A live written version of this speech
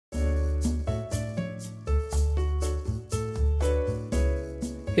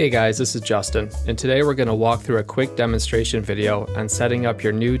Hey guys, this is Justin, and today we're going to walk through a quick demonstration video on setting up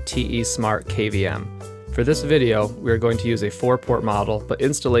your new TESmart KVM. For this video, we are going to use a 4-port model, but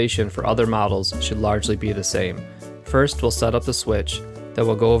installation for other models should largely be the same. First, we'll set up the switch, then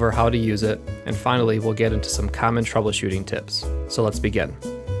we'll go over how to use it, and finally we'll get into some common troubleshooting tips. So let's begin.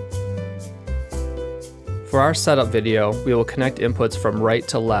 For our setup video, we will connect inputs from right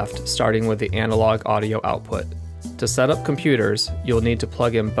to left, starting with the analog audio output. To set up computers, you'll need to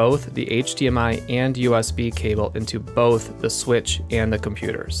plug in both the HDMI and USB cable into both the switch and the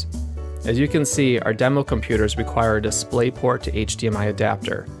computers. As you can see, our demo computers require a DisplayPort to HDMI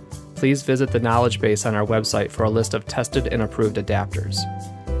adapter. Please visit the knowledge base on our website for a list of tested and approved adapters.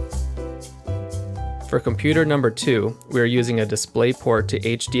 For computer number 2, we are using a DisplayPort to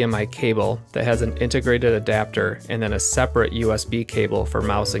HDMI cable that has an integrated adapter and then a separate USB cable for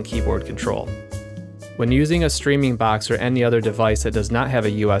mouse and keyboard control. When using a streaming box or any other device that does not have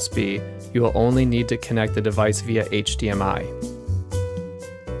a USB, you will only need to connect the device via HDMI.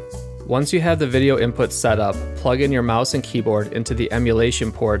 Once you have the video input set up, plug in your mouse and keyboard into the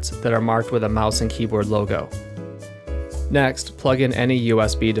emulation ports that are marked with a mouse and keyboard logo. Next, plug in any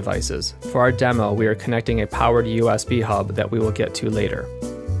USB devices. For our demo, we are connecting a powered USB hub that we will get to later.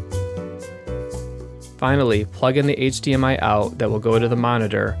 Finally, plug in the HDMI out that will go to the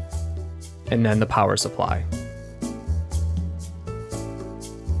monitor, and then the power supply.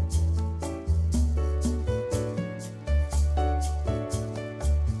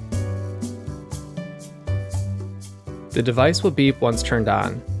 The device will beep once turned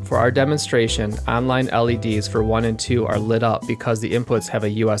on. For our demonstration, online LEDs for 1 and 2 are lit up because the inputs have a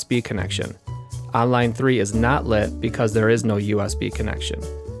USB connection. Online 3 is not lit because there is no USB connection.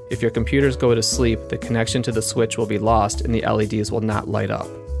 If your computers go to sleep, the connection to the switch will be lost and the LEDs will not light up.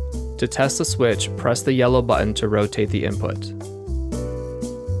 To test the switch, press the yellow button to rotate the input.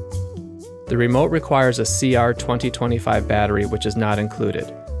 The remote requires a CR2025 battery, which is not included.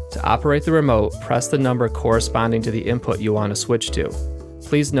 To operate the remote, press the number corresponding to the input you want to switch to.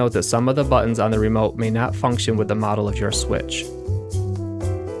 Please note that some of the buttons on the remote may not function with the model of your switch.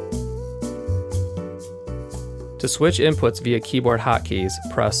 To switch inputs via keyboard hotkeys,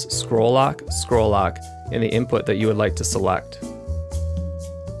 press scroll lock, in the input that you would like to select.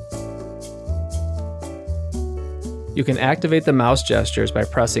 You can activate the mouse gestures by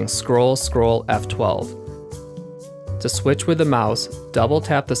pressing scroll F12. To switch with the mouse, double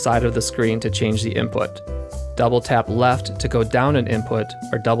tap the side of the screen to change the input. Double tap left to go down an input,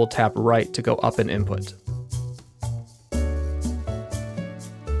 or double tap right to go up an input.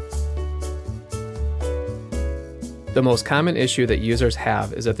 The most common issue that users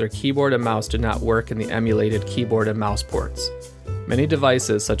have is that their keyboard and mouse do not work in the emulated keyboard and mouse ports. Many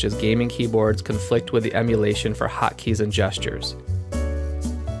devices, such as gaming keyboards, conflict with the emulation for hotkeys and gestures.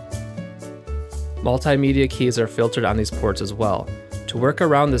 Multimedia keys are filtered on these ports as well. To work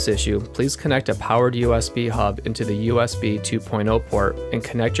around this issue, please connect a powered USB hub into the USB 2.0 port and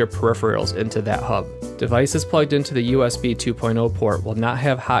connect your peripherals into that hub. Devices plugged into the USB 2.0 port will not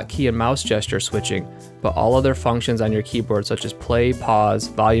have hotkey and mouse gesture switching, but all other functions on your keyboard such as play, pause,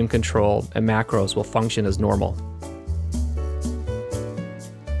 volume control, and macros will function as normal.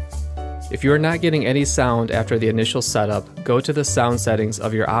 If you are not getting any sound after the initial setup, go to the sound settings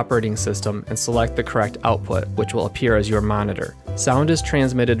of your operating system and select the correct output, which will appear as your monitor. Sound is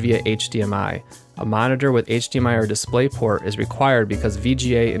transmitted via HDMI. A monitor with HDMI or DisplayPort is required because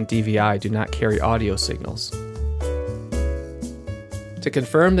VGA and DVI do not carry audio signals. To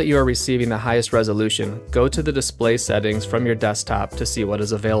confirm that you are receiving the highest resolution, go to the display settings from your desktop to see what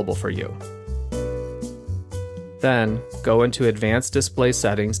is available for you. Then, go into Advanced Display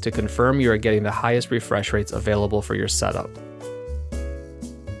Settings to confirm you are getting the highest refresh rates available for your setup.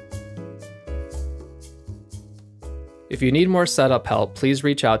 If you need more setup help, please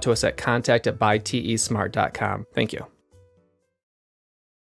reach out to us at contact@buytesmart.com. Thank you.